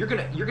 You're going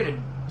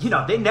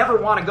to, they never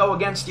want to go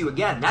against you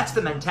again. That's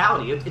the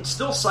mentality. It's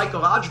still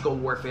psychological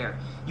warfare.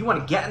 You want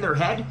to get in their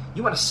head.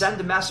 You want to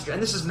send a message.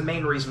 And this is the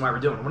main reason why we're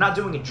doing it. We're not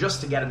doing it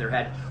just to get in their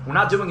head. We're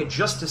not doing it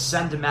just to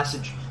send a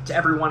message to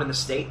everyone in the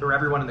state or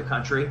everyone in the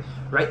country,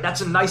 right?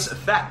 That's a nice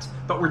effect.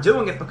 But we're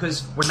doing it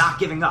because we're not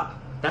giving up.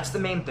 That's the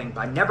main thing.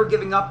 By never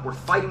giving up, we're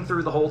fighting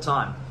through the whole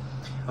time.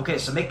 Okay,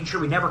 so making sure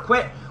we never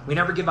quit, we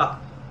never give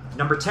up.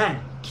 Number 10,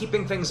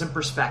 keeping things in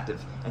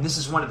perspective. And this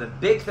is one of the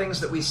big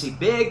things that we see.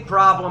 Big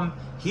problem,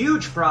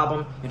 huge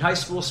problem in high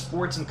school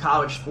sports and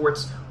college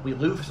sports. We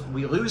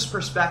lose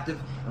perspective,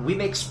 and we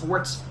make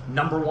sports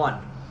number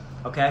 1.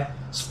 Okay?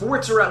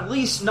 Sports are at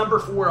least number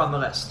 4 on the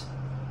list.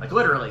 Like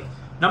literally.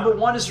 Number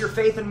 1 is your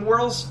faith and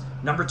morals.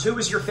 Number 2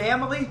 is your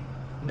family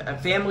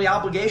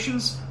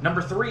obligations.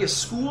 Number 3 is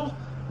school.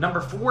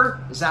 Number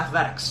 4 is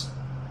athletics.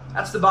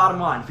 That's the bottom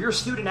line. If you're a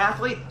student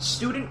athlete,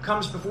 student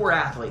comes before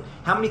athlete.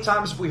 How many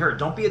times have we heard,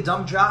 don't be a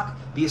dumb jock,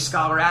 be a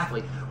scholar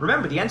athlete.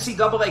 Remember, the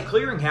NCAA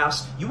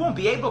clearinghouse, you won't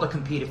be able to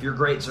compete if your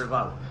grades are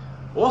low.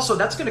 Also,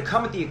 that's going to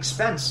come at the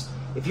expense.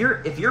 If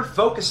you're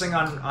focusing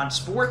on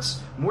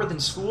sports more than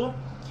school,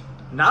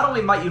 not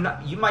only might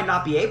you might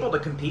not be able to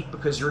compete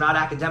because you're not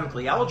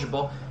academically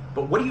eligible,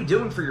 but what are you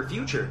doing for your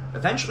future?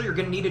 Eventually, you're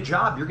going to need a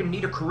job. You're going to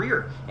need a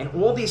career. And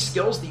all these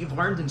skills that you've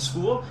learned in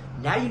school,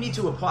 now you need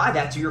to apply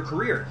that to your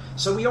career.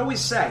 So we always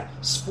say,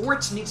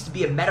 sports needs to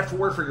be a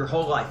metaphor for your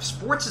whole life.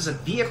 Sports is a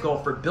vehicle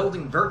for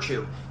building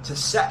virtue to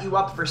set you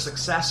up for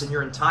success in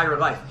your entire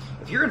life.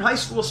 If you're in high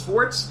school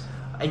sports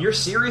and you're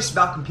serious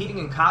about competing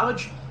in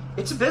college,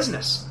 it's a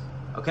business.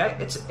 Okay?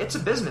 It's a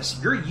business.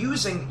 You're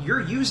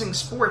using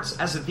sports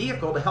as a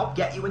vehicle to help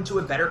get you into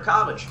a better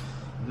college.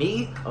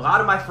 Me, a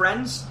lot of my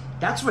friends,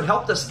 that's what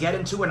helped us get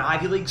into an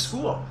Ivy League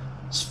school.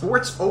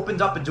 Sports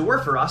opened up a door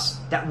for us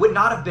that would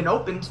not have been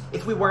opened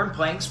if we weren't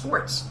playing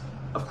sports.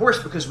 Of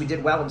course, because we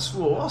did well in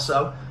school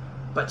also,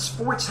 but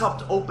sports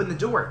helped open the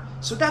door.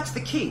 So that's the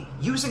key,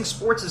 using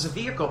sports as a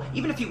vehicle.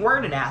 Even if you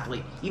weren't an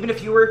athlete, even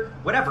if you were,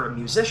 a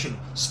musician,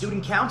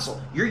 student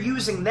council, you're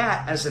using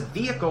that as a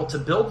vehicle to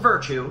build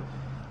virtue,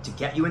 to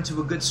get you into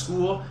a good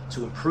school,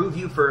 to improve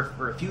you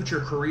for a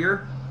future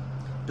career.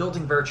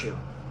 Building virtue,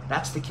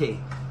 that's the key.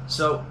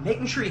 So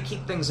making sure you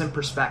keep things in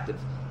perspective,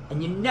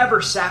 and you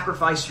never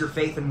sacrifice your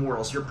faith and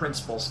morals, your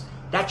principles.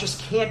 That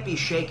just can't be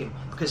shaken,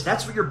 because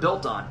that's what you're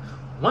built on.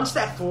 Once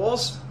that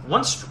falls,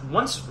 once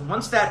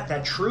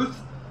that truth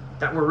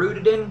that we're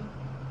rooted in,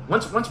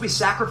 once we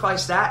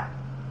sacrifice that,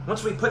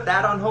 once we put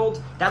that on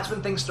hold, that's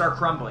when things start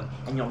crumbling,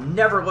 and you'll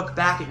never look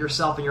back at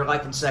yourself in your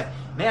life and say,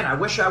 "Man, I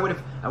wish I would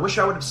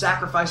have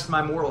sacrificed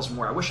my morals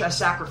more. I wish I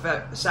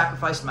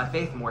sacrificed my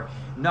faith more."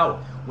 No,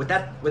 what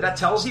that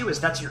tells you is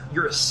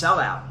you're a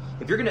sellout.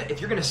 If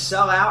you're gonna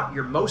sell out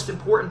your most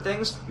important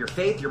things, your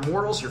faith, your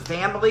morals, your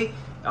family,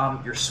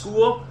 your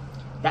school,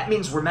 that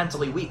means we're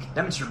mentally weak.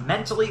 That means you're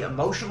mentally,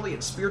 emotionally,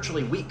 and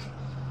spiritually weak.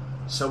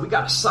 So we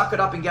got to suck it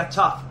up and get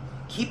tough.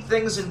 Keep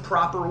things in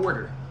proper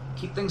order.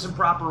 Keep things in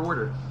proper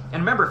order.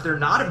 And remember, if they're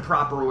not in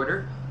proper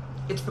order,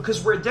 it's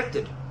because we're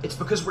addicted. It's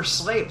because we're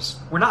slaves.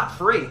 We're not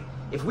free.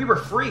 If we were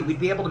free, we'd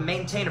be able to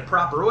maintain a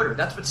proper order.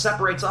 That's what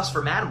separates us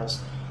from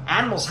animals.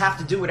 Animals have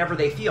to do whatever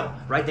they feel,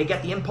 right? They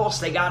get the impulse,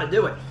 they got to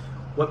do it.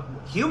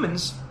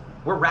 Humans,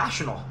 we're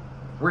rational.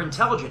 We're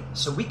intelligent.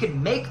 So we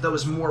can make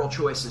those moral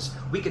choices.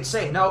 We could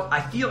say, no,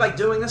 I feel like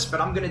doing this, but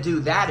I'm going to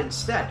do that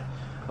instead.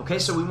 Okay,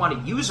 so we want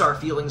to use our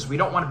feelings. We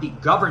don't want to be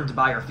governed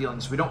by our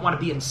feelings. We don't want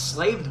to be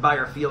enslaved by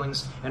our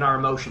feelings and our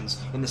emotions.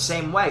 In the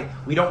same way,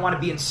 we don't want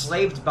to be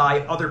enslaved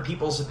by other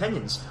people's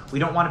opinions. We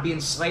don't want to be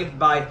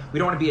we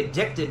don't want to be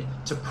addicted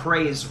to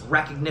praise,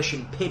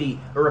 recognition, pity,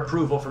 or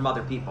approval from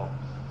other people.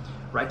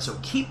 Right? So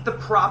keep the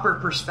proper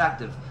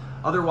perspective.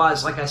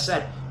 Otherwise, like I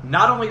said,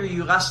 not only are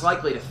you less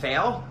likely to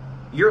fail,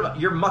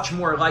 you're much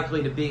more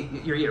likely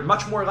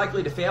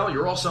to fail.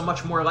 You're also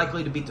much more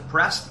likely to be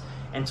depressed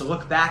and to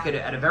look back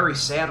at a very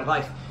sad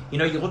life. You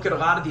look at a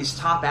lot of these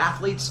top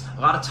athletes,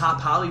 a lot of top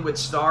Hollywood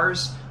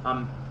stars,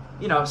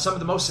 some of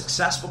the most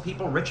successful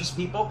people, richest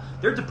people,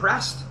 they're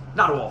depressed.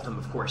 Not all of them,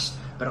 of course,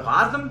 but a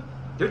lot of them,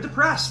 they're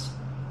depressed.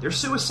 They're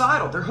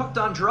suicidal. They're hooked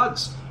on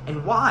drugs.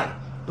 And why?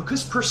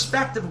 Because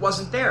perspective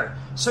wasn't there.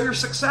 So you're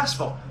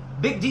successful.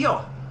 Big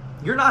deal.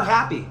 You're not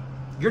happy.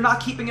 You're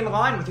not keeping in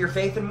line with your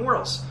faith and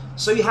morals.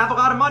 So you have a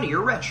lot of money.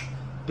 You're rich.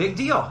 Big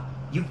deal.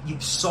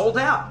 You've sold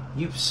out.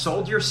 You've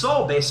sold your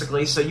soul,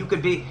 basically, so you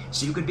could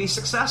be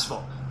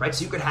successful, right?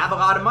 So you could have a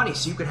lot of money.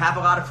 So you could have a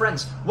lot of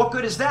friends. What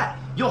good is that?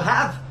 You'll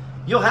have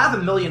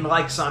 1 million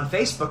likes on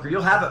Facebook, or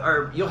you'll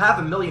have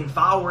 1 million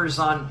followers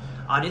on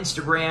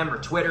Instagram or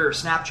Twitter or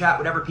Snapchat,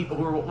 whatever, people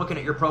who are looking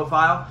at your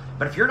profile.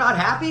 But if you're not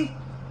happy,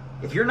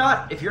 if you're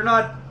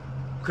not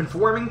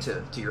conforming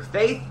to your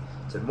faith,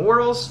 to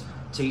morals,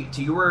 to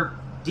your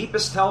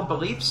deepest held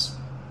beliefs,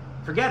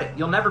 forget it.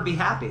 You'll never be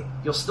happy.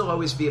 You'll still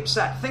always be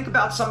upset. Think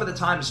about some of the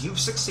times you've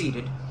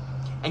succeeded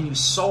and you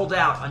sold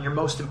out on your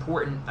most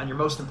important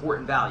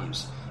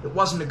values. It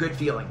wasn't a good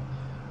feeling,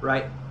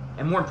 right?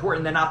 And more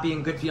important than not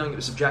being a good feeling, it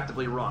was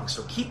objectively wrong.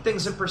 So keep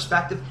things in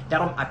perspective.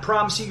 I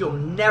promise you'll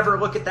never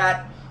look at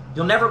that.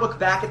 You'll never look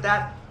back at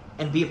that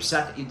and be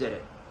upset that you did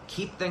it.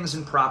 Keep things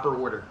in proper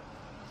order.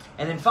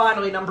 And then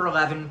finally, number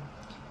 11,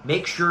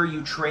 make sure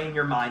you train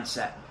your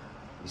mindset.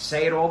 We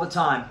say it all the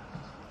time,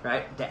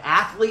 right? The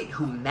athlete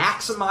who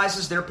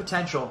maximizes their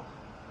potential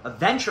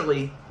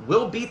eventually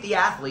will beat the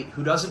athlete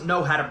who doesn't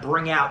know how to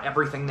bring out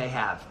everything they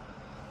have.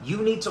 You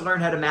need to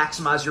learn how to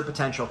maximize your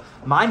potential.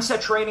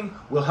 Mindset training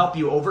will help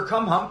you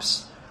overcome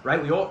humps,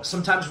 right?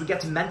 Sometimes we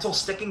get to mental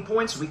sticking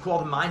points. We call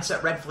them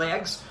mindset red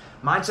flags.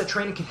 Mindset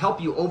training can help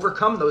you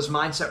overcome those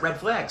mindset red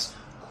flags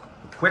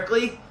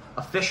quickly,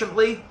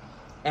 efficiently,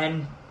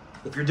 and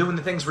if you're doing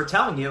the things we're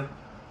telling you,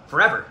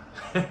 forever,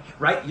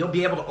 right? You'll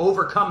be able to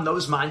overcome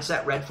those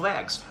mindset red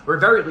flags, or at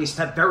very least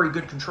have very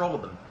good control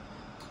of them.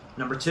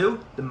 Number 2,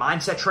 the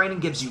mindset training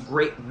gives you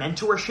great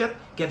mentorship,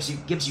 gives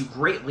you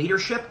great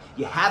leadership.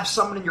 You have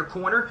someone in your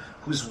corner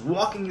who's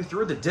walking you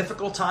through the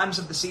difficult times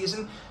of the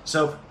season.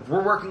 So if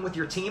we're working with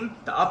your team,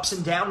 the ups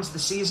and downs of the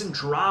season,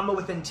 drama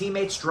within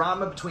teammates,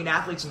 drama between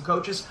athletes and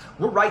coaches,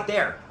 we're right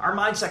there. Our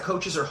mindset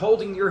coaches are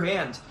holding your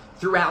hand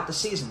throughout the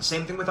season.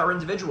 Same thing with our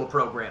individual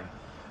program,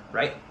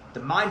 right? The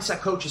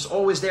mindset coach is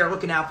always there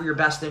looking out for your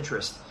best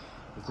interest.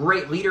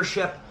 Great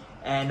leadership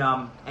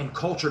and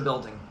culture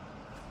building.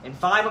 And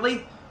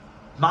finally,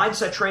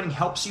 mindset training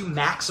helps you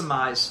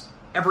maximize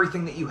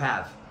everything that you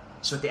have.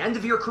 So at the end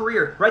of your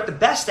career, right, the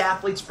best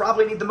athletes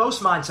probably need the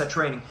most mindset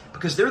training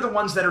because they're the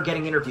ones that are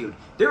getting interviewed.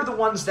 They're the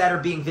ones that are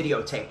being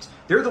videotaped.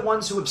 They're the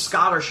ones who have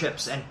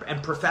scholarships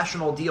and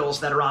professional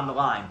deals that are on the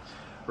line,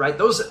 right?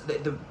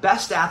 The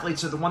best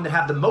athletes are the ones that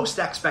have the most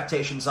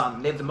expectations on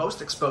them. They have the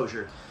most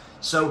exposure.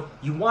 So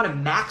you want to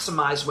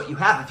maximize what you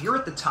have. If you're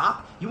at the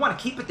top, you want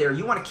to keep it there.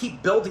 You want to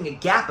keep building a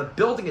gap,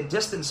 building a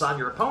distance on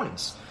your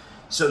opponents.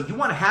 So you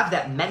want to have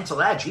that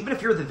mental edge. Even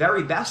if you're the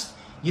very best,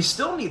 you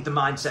still need the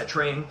mindset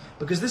training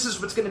because this is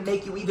what's going to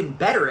make you even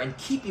better and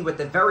keep you at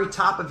the very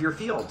top of your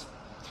field.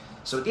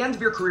 So at the end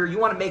of your career, you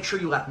want to make sure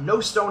you left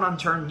no stone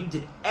unturned. You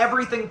did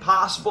everything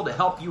possible to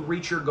help you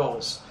reach your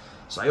goals.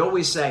 So I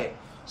always say it.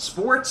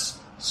 Sports,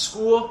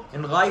 school,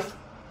 and life,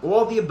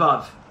 all the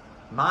above.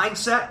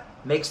 Mindset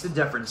makes the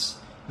difference.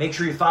 Make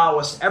sure you follow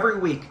us every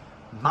week.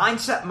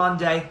 Mindset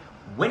Monday,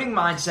 Winning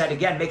Mindset.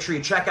 Again, make sure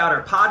you check out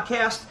our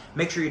podcast.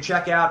 Make sure you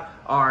check out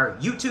our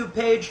YouTube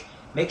page.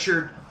 Make sure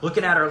you're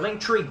looking at our link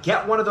tree.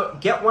 Get one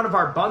of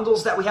our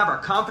bundles that we have, our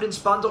confidence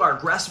bundle, our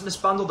aggressiveness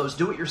bundle, those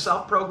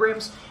do-it-yourself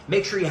programs.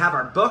 Make sure you have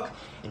our book,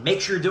 and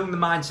make sure you're doing the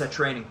mindset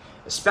training,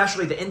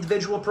 especially the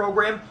individual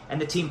program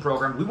and the team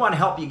program. We want to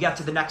help you get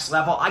to the next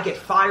level. I get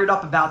fired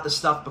up about this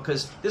stuff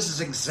because this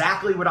is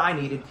exactly what I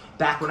needed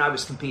back when I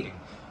was competing.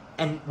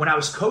 And when I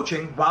was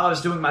coaching, while I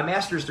was doing my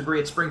master's degree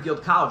at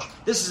Springfield College,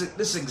 this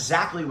is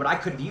exactly what I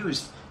could have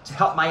used to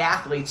help my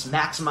athletes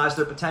maximize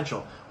their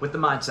potential with the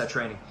mindset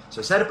training.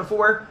 So I said it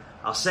before,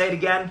 I'll say it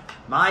again,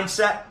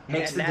 mindset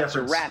makes the difference.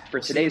 And that's a wrap for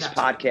today's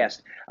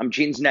podcast. I'm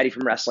Gene Zanetti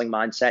from Wrestling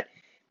Mindset.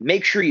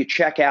 Make sure you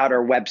check out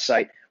our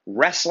website,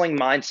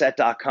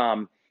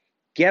 WrestlingMindset.com.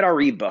 Get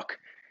our ebook.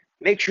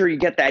 Make sure you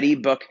get that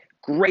ebook.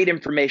 Great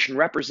information,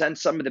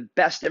 represents some of the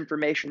best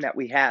information that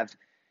we have.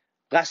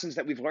 Lessons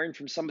that we've learned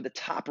from some of the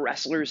top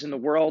wrestlers in the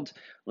world,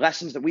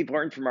 lessons that we've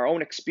learned from our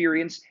own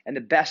experience, and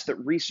the best that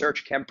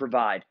research can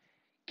provide.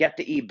 Get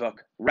the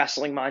ebook,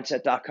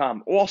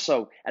 WrestlingMindset.com.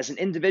 Also, as an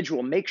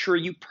individual, make sure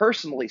you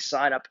personally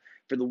sign up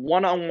for the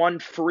one-on-one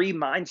free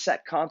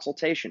mindset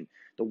consultation.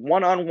 The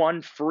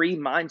one-on-one free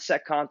mindset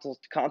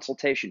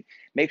consultation.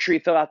 Make sure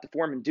you fill out the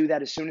form and do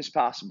that as soon as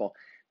possible.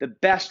 The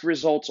best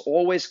results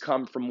always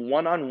come from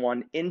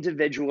one-on-one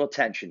individual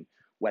attention,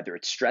 whether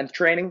it's strength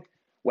training,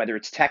 whether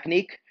it's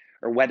technique,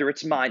 or whether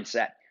it's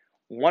mindset.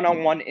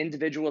 One-on-one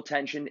individual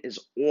attention is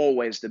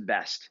always the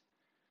best.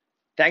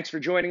 Thanks for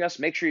joining us.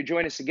 Make sure you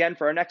join us again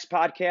for our next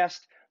podcast.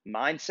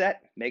 Mindset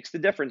makes the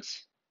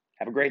difference.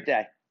 Have a great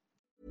day.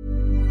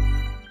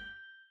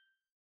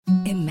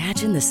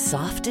 Imagine the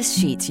softest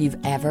sheets you've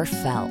ever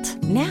felt.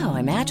 Now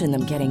imagine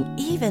them getting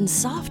even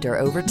softer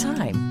over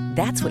time.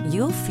 That's what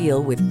you'll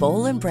feel with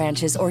Boll &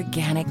 Branch's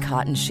organic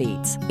cotton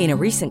sheets. In a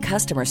recent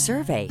customer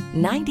survey,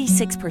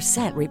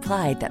 96%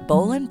 replied that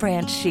Boll &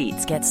 Branch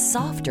sheets get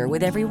softer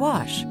with every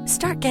wash.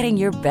 Start getting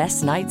your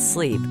best night's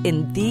sleep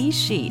in these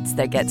sheets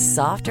that get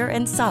softer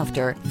and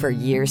softer for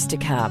years to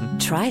come.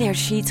 Try their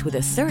sheets with a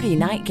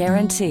 30-night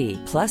guarantee.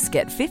 Plus,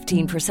 get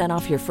 15%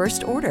 off your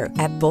first order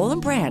at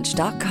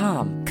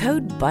bollandbranch.com.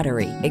 Code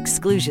BUTTERY.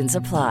 Exclusions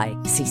apply.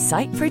 See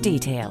site for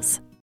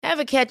details.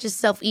 Ever catch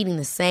yourself eating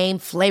the same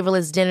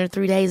flavorless dinner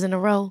 3 days in a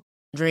row?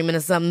 Dreaming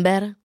of something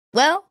better?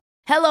 Well,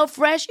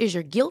 HelloFresh is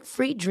your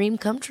guilt-free dream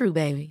come true,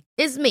 baby.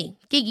 It's me,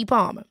 Keke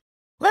Palmer.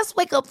 Let's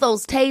wake up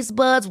those taste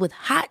buds with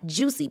hot,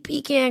 juicy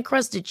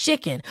pecan-crusted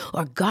chicken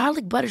or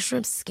garlic butter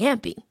shrimp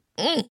scampi.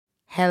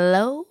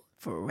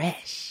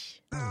 HelloFresh.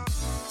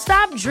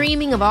 Stop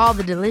dreaming of all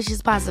the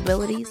delicious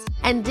possibilities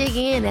and dig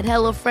in at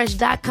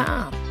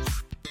HelloFresh.com.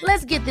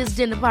 Let's get this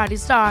dinner party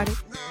started.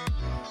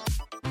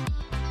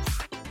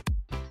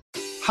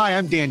 Hi,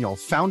 I'm Daniel,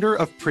 founder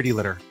of Pretty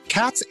Litter.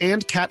 Cats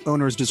and cat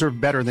owners deserve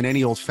better than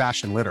any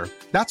old-fashioned litter.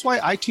 That's why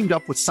I teamed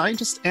up with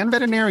scientists and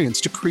veterinarians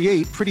to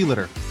create Pretty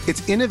Litter.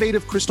 Its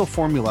innovative crystal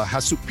formula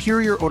has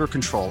superior odor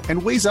control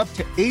and weighs up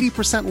to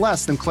 80%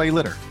 less than clay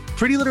litter.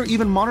 Pretty Litter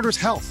even monitors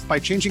health by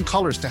changing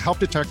colors to help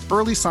detect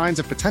early signs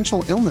of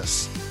potential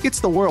illness.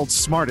 It's the world's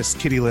smartest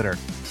kitty litter.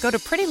 Go to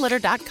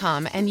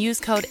prettylitter.com and use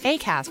code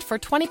ACAST for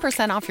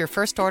 20% off your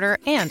first order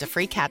and a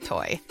free cat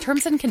toy.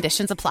 Terms and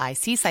conditions apply.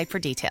 See site for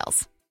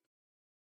details.